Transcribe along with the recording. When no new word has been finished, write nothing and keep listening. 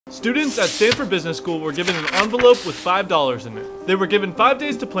Students at Stanford Business School were given an envelope with $5 in it. They were given 5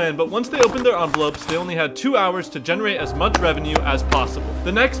 days to plan, but once they opened their envelopes, they only had 2 hours to generate as much revenue as possible.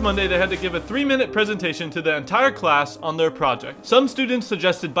 The next Monday, they had to give a 3-minute presentation to the entire class on their project. Some students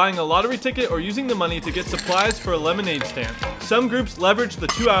suggested buying a lottery ticket or using the money to get supplies for a lemonade stand. Some groups leveraged the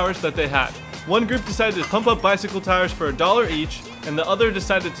 2 hours that they had. One group decided to pump up bicycle tires for $1 each, and the other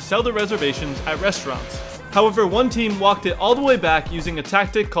decided to sell their reservations at restaurants. However, one team walked it all the way back using a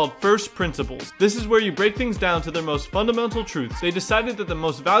tactic called first principles. This is where you break things down to their most fundamental truths. They decided that the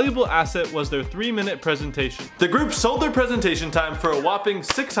most valuable asset was their 3-minute presentation. The group sold their presentation time for a whopping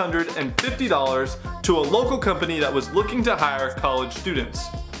 $650 to a local company that was looking to hire college students.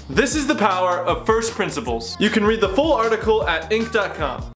 This is the power of first principles. You can read the full article at Inc.com.